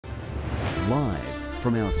Live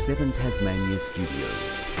from our 7 Tasmania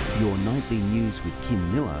studios, your nightly news with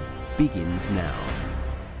Kim Miller begins now.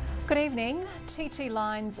 Good evening. TT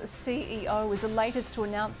Line's CEO is the latest to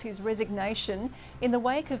announce his resignation in the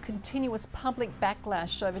wake of continuous public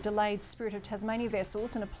backlash over delayed Spirit of Tasmania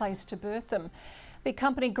vessels and a place to berth them. The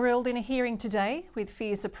company grilled in a hearing today, with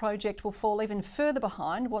fears the project will fall even further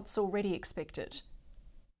behind what's already expected.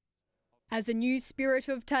 As a new Spirit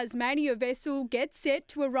of Tasmania vessel gets set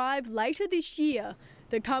to arrive later this year,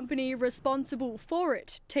 the company responsible for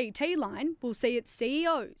it, TT Line, will see its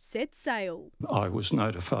CEO set sail. I was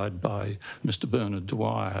notified by Mr Bernard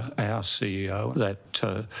Dwyer, our CEO,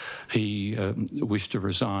 that he wished to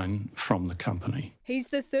resign from the company. He's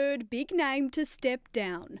the third big name to step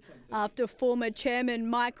down, after former chairman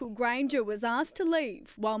Michael Granger was asked to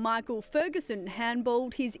leave, while Michael Ferguson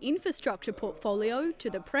handballed his infrastructure portfolio to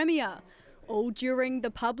the Premier, all during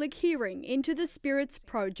the public hearing into the Spirits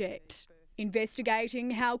project,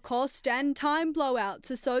 investigating how cost and time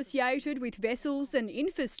blowouts associated with vessels and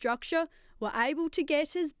infrastructure were able to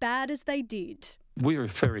get as bad as they did. We're a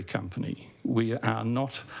ferry company. We are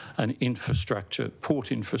not an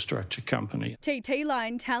port infrastructure company. TT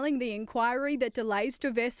Line telling the inquiry that delays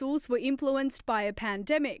to vessels were influenced by a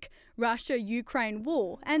pandemic, Russia-Ukraine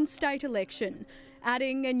war and state election,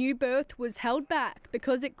 adding a new berth was held back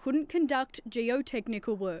because it couldn't conduct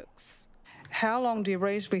geotechnical works. How long do you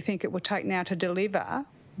reasonably think it would take now to deliver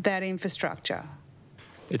that infrastructure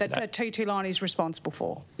that TT Line is responsible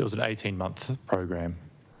for? It was an 18-month program.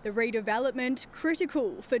 The redevelopment,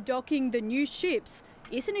 critical for docking the new ships,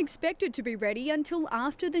 isn't expected to be ready until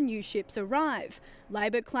after the new ships arrive.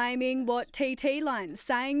 Labor claiming what TT Line's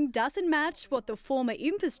saying doesn't match what the former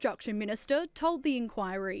infrastructure minister told the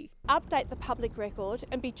inquiry. Update the public record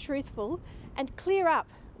and be truthful and clear up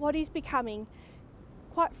what is becoming,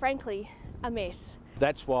 quite frankly, a mess.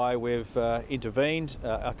 That's why we've intervened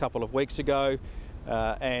a couple of weeks ago.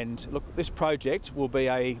 And look, this project will be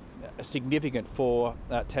a significant for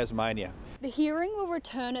Tasmania. The hearing will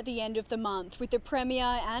return at the end of the month, with the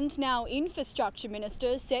Premier and now Infrastructure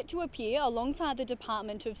Minister set to appear alongside the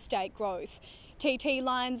Department of State Growth. TT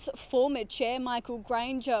Line's former chair, Michael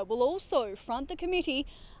Granger, will also front the committee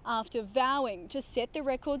after vowing to set the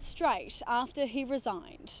record straight after he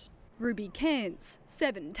resigned. Ruby Cairns,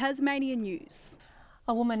 7 Tasmania News.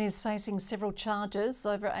 A woman is facing several charges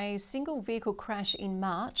over a single vehicle crash in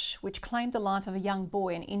March, which claimed the life of a young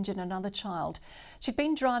boy and injured another child. She'd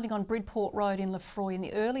been driving on Bridport Road in Lefroy in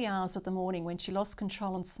the early hours of the morning when she lost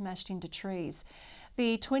control and smashed into trees.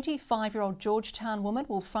 The 25-year-old Georgetown woman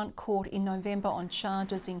will front court in November on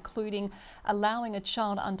charges including allowing a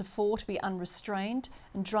child under 4 to be unrestrained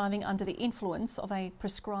and driving under the influence of a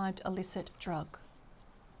prescribed illicit drug.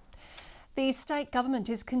 The state government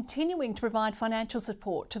is continuing to provide financial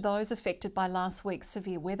support to those affected by last week's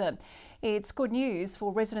severe weather. It's good news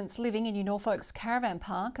for residents living in New Norfolk's caravan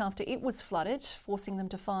park after it was flooded, forcing them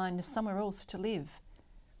to find somewhere else to live.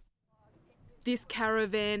 This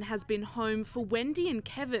caravan has been home for Wendy and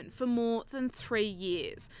Kevin for more than 3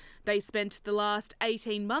 years. They spent the last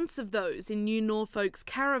 18 months of those in New Norfolk's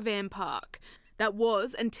caravan park. That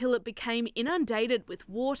was until it became inundated with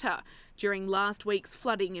water during last week's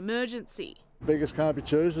flooding emergency. Biggest can't be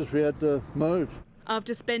choosers, we had to move.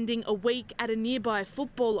 After spending a week at a nearby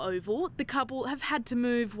football oval, the couple have had to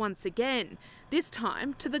move once again, this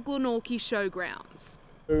time to the Glenorchy Showgrounds.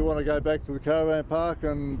 We want to go back to the caravan park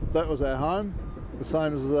and that was our home, the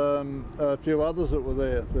same as a few others that were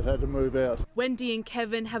there that had to move out. Wendy and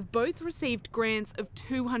Kevin have both received grants of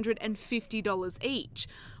 $250 each.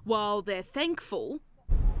 While they're thankful,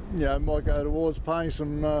 yeah, might go towards paying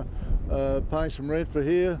some rent for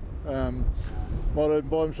here. Might even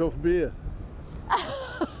buy himself a beer.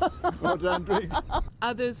 I don't drink.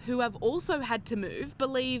 Others who have also had to move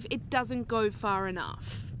believe it doesn't go far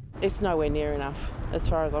enough. It's nowhere near enough, as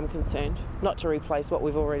far as I'm concerned, not to replace what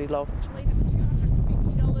we've already lost. I believe it's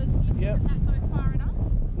 $250. Do you think that goes far enough?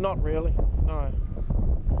 Not really, no.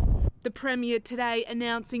 The Premier today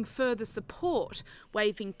announcing further support,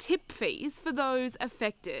 waiving tip fees for those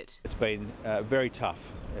affected. It's been very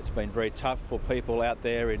tough. It's been very tough for people out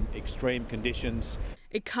there in extreme conditions.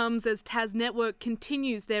 It comes as TasNetwork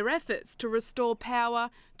continues their efforts to restore power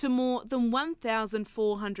to more than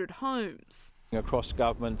 1,400 homes. Across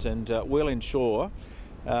government, and we'll ensure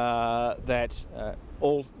that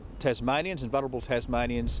all Tasmanians and vulnerable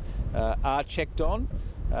Tasmanians are checked on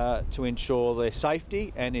to ensure their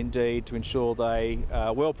safety and indeed to ensure they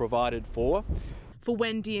are well provided for. For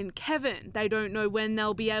Wendy and Kevin, they don't know when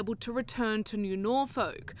they'll be able to return to New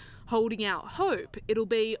Norfolk, holding out hope it'll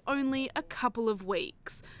be only a couple of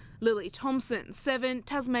weeks. Lily Thompson, 7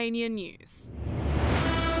 Tasmania News.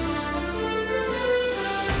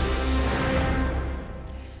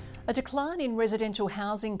 A decline in residential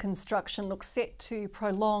housing construction looks set to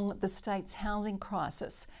prolong the state's housing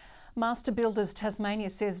crisis. Master Builders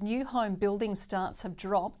Tasmania says new home building starts have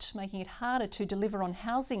dropped, making it harder to deliver on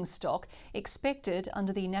housing stock expected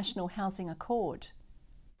under the National Housing Accord.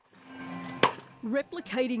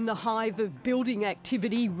 Replicating the hive of building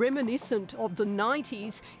activity reminiscent of the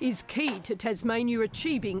 90s is key to Tasmania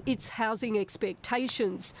achieving its housing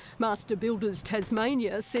expectations. Master Builders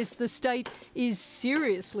Tasmania says the state is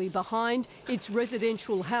seriously behind its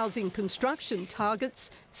residential housing construction targets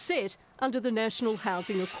set under the National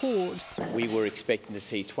Housing Accord. We were expecting to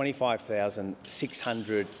see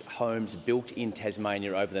 25,600 homes built in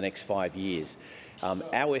Tasmania over the next 5 years.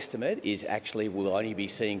 Our estimate is actually we'll only be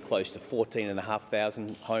seeing close to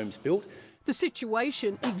 14,500 homes built. The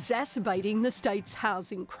situation exacerbating the state's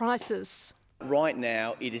housing crisis. Right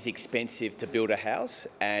now it is expensive to build a house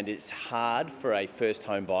and it's hard for a first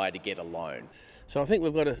home buyer to get a loan. So I think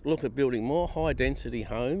we've got to look at building more high density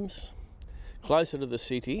homes closer to the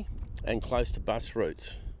city and close to bus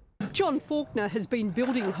routes. John Faulkner has been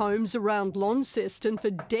building homes around Launceston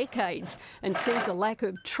for decades and says a lack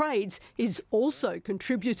of trades is also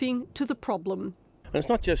contributing to the problem. And it's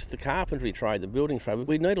not just the carpentry trade, the building trade.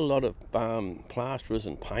 We need a lot of plasterers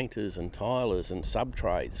and painters and tilers and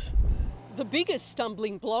sub-trades. The biggest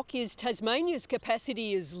stumbling block is Tasmania's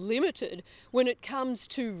capacity is limited when it comes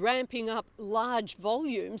to ramping up large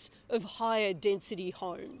volumes of higher density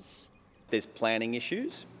homes. There's planning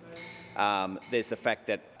issues. There's the fact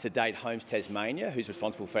that to date Homes Tasmania, who's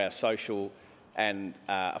responsible for our social and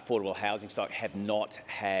affordable housing stock, have not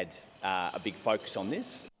had a big focus on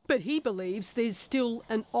this. But he believes there's still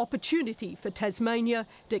an opportunity for Tasmania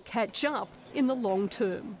to catch up in the long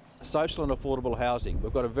term. Social and affordable housing.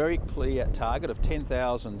 We've got a very clear target of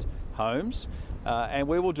 10,000 homes and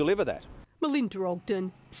we will deliver that. Melinda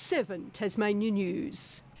Ogden, 7 Tasmania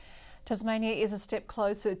News. Tasmania is a step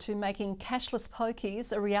closer to making cashless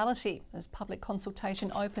pokies a reality as public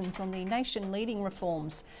consultation opens on the nation-leading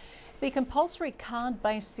reforms. The compulsory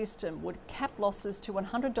card-based system would cap losses to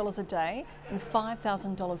 $100 a day and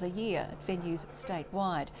 $5,000 a year at venues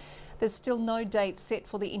statewide. There's still no date set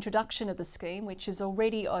for the introduction of the scheme, which is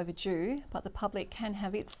already overdue, but the public can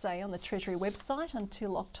have its say on the Treasury website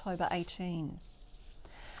until October 18.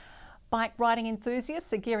 Bike riding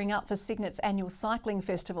enthusiasts are gearing up for Cygnet's annual cycling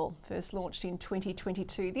festival. First launched in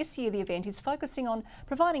 2022, this year the event is focusing on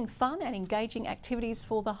providing fun and engaging activities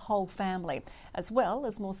for the whole family, as well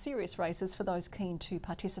as more serious races for those keen to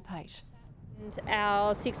participate.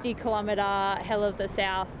 Our 60-kilometre Hell of the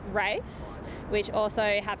South race, which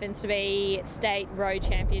also happens to be state road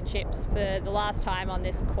championships for the last time on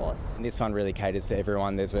this course. This one really caters to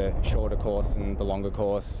everyone. There's a shorter course and the longer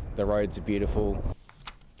course. The roads are beautiful.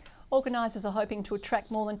 Organisers are hoping to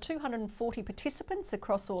attract more than 240 participants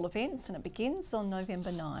across all events, and it begins on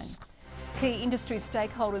November 9. Key industry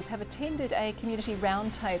stakeholders have attended a community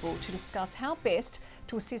roundtable to discuss how best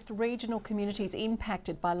to assist regional communities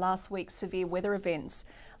impacted by last week's severe weather events.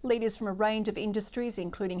 Leaders from a range of industries,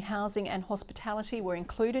 including housing and hospitality, were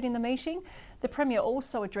included in the meeting. The Premier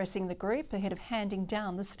also addressing the group ahead of handing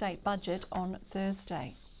down the state budget on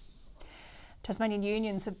Thursday. Tasmanian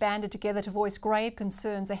unions have banded together to voice grave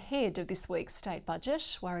concerns ahead of this week's state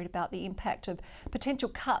budget, worried about the impact of potential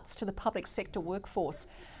cuts to the public sector workforce.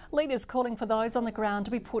 Leaders calling for those on the ground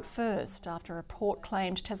to be put first after a report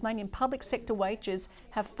claimed Tasmanian public sector wages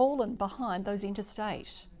have fallen behind those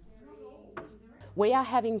interstate. We are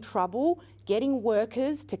having trouble getting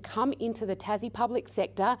workers to come into the Tassie public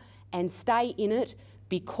sector and stay in it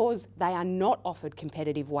because they are not offered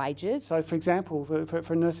competitive wages. So, for example,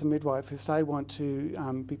 for a nurse and midwife, if they want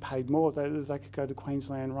to be paid more, they could go to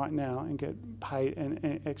Queensland right now and get paid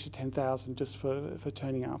an extra $10,000 just for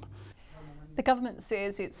turning up. The government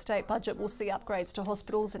says its state budget will see upgrades to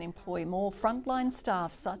hospitals and employ more frontline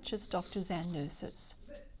staff such as doctors and nurses.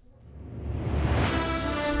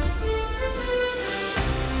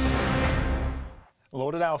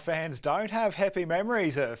 Lauderdale fans don't have happy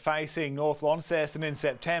memories of facing North Launceston in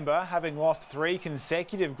September, having lost 3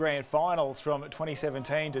 consecutive grand finals from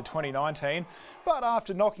 2017 to 2019. But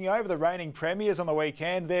after knocking over the reigning premiers on the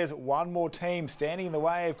weekend, there's one more team standing in the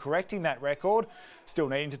way of correcting that record, still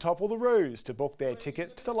needing to topple the Roos to book their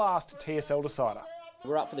ticket to the last TSL decider.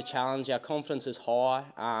 We're up for the challenge. Our confidence is high.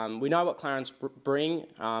 We know what Clarence bring.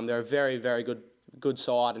 They're a very, very good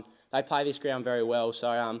side, and they play this ground very well.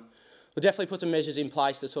 So we'll definitely put some measures in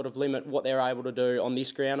place to sort of limit what they're able to do on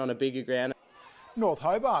this ground, on a bigger ground. North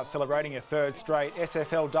Hobart celebrating a 3rd straight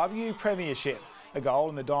SFLW premiership. a goal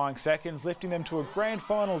in the dying seconds lifting them to a grand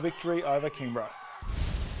final victory over Kingborough.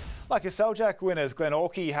 Like a Seljack winners,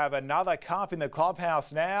 Glenorchy have another cup in the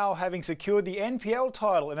clubhouse now, having secured the NPL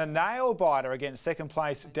title in a nail-biter against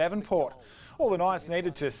second-place Devonport. All the Knights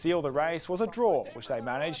needed to seal the race was a draw, which they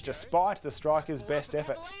managed despite the strikers' best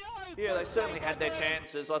efforts. Yeah, they certainly had their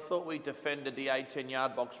chances. I thought we defended the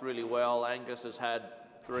 18-yard box really well. Angus has had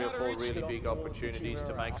 3 or 4 really big opportunities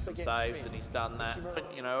to make some saves, and he's done that.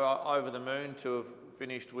 But, you know, over the moon to have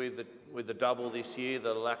finished with the double this year,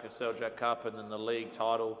 the Lacca Seljack Cup and then the league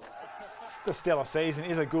title. The stellar season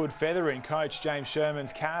is a good feather in coach James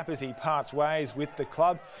Sherman's cap as he parts ways with the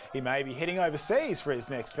club. He may be heading overseas for his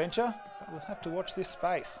next venture, but we'll have to watch this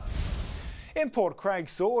space. In Port Craig,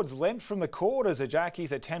 Swords leapt from the court as the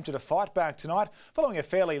Jackies attempted a fight back tonight following a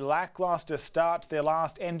fairly lacklustre start to their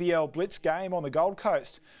last NBL Blitz game on the Gold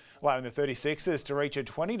Coast. Allowing the 36ers to reach a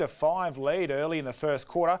 20-5 lead early in the first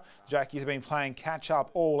quarter, the Jackies have been playing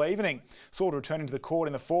catch-up all evening. Sword returning to the court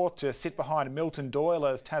in the fourth to sit behind Milton Doyle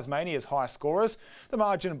as Tasmania's high scorers. The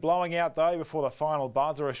margin blowing out though before the final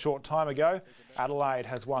buzzer a short time ago. Adelaide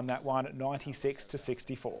has won that one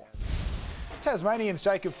 96-64. Tasmanians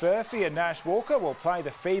Jacob Furphy and Nash Walker will play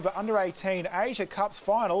the FIBA Under-18 Asia Cups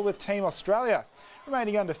final with Team Australia.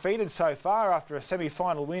 Remaining undefeated so far after a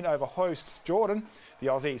semi-final win over hosts Jordan, the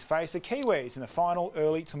Aussies face the Kiwis in the final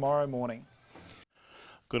early tomorrow morning.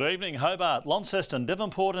 Good evening. Hobart, Launceston,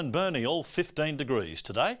 Devonport and Burnie all 15 degrees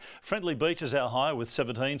today. Friendly Beach is our high with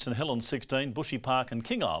 17, St Helens 16, Bushy Park and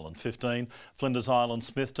King Island 15, Flinders Island,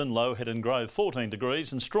 Smithton, Low Head and Grove 14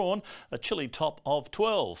 degrees and Strawn a chilly top of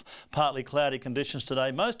 12. Partly cloudy conditions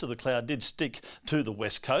today. Most of the cloud did stick to the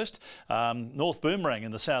west coast. North Boomerang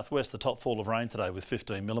in the southwest, the top fall of rain today with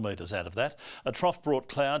 15 millimetres out of that. A trough brought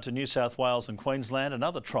cloud to New South Wales and Queensland.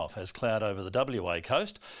 Another trough has cloud over the WA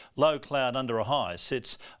coast. Low cloud under a high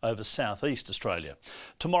sits over southeast Australia.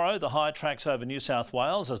 Tomorrow the high tracks over New South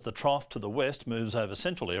Wales as the trough to the west moves over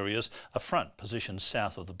central areas, a front positioned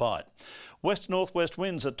south of the Bight. West-northwest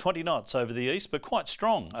winds at 20 knots over the east but quite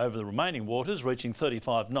strong over the remaining waters, reaching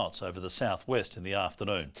 35 knots over the southwest in the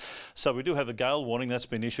afternoon. So we do have a gale warning that's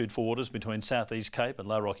been issued for waters between Southeast Cape and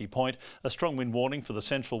Low Rocky Point, a strong wind warning for the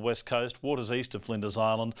central west coast, waters east of Flinders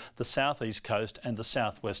Island, the southeast coast and the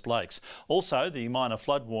southwest lakes. Also the minor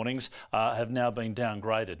flood warnings have now been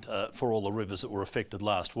downgraded for all the rivers that were affected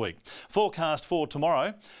last week. Forecast for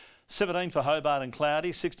tomorrow: 17 for Hobart and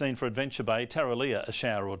cloudy, 16 for Adventure Bay, Tarraleah a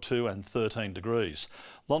shower or 2 and 13 degrees.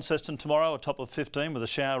 Launceston tomorrow a top of 15 with a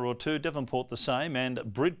shower or 2, Devonport the same and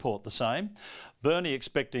Bridport the same. Burnie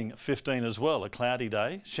expecting 15 as well, a cloudy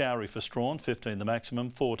day, showery for Strawn, 15 the maximum,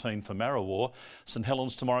 14 for Marrawar. St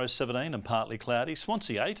Helens tomorrow 17 and partly cloudy,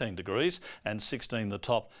 Swansea 18 degrees and 16 the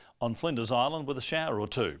top on Flinders Island with a shower or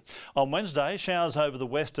 2. On Wednesday, showers over the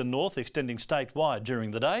west and north extending statewide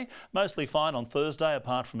during the day. Mostly fine on Thursday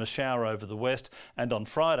apart from a shower over the west, and on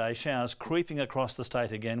Friday showers creeping across the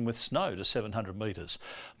state again with snow to 700 metres.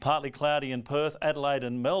 Partly cloudy in Perth, Adelaide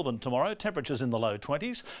and Melbourne tomorrow, temperatures in the low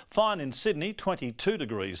 20s. Fine in Sydney, 22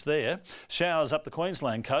 degrees there. Showers up the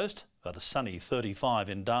Queensland coast, but a sunny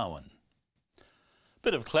 35 in Darwin.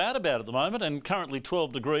 Bit of cloud about at the moment and currently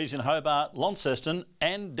 12 degrees in Hobart, Launceston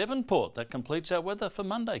and Devonport. That completes our weather for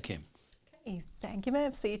Monday, Kim. Okay, thank you,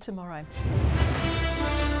 Merv. See you tomorrow.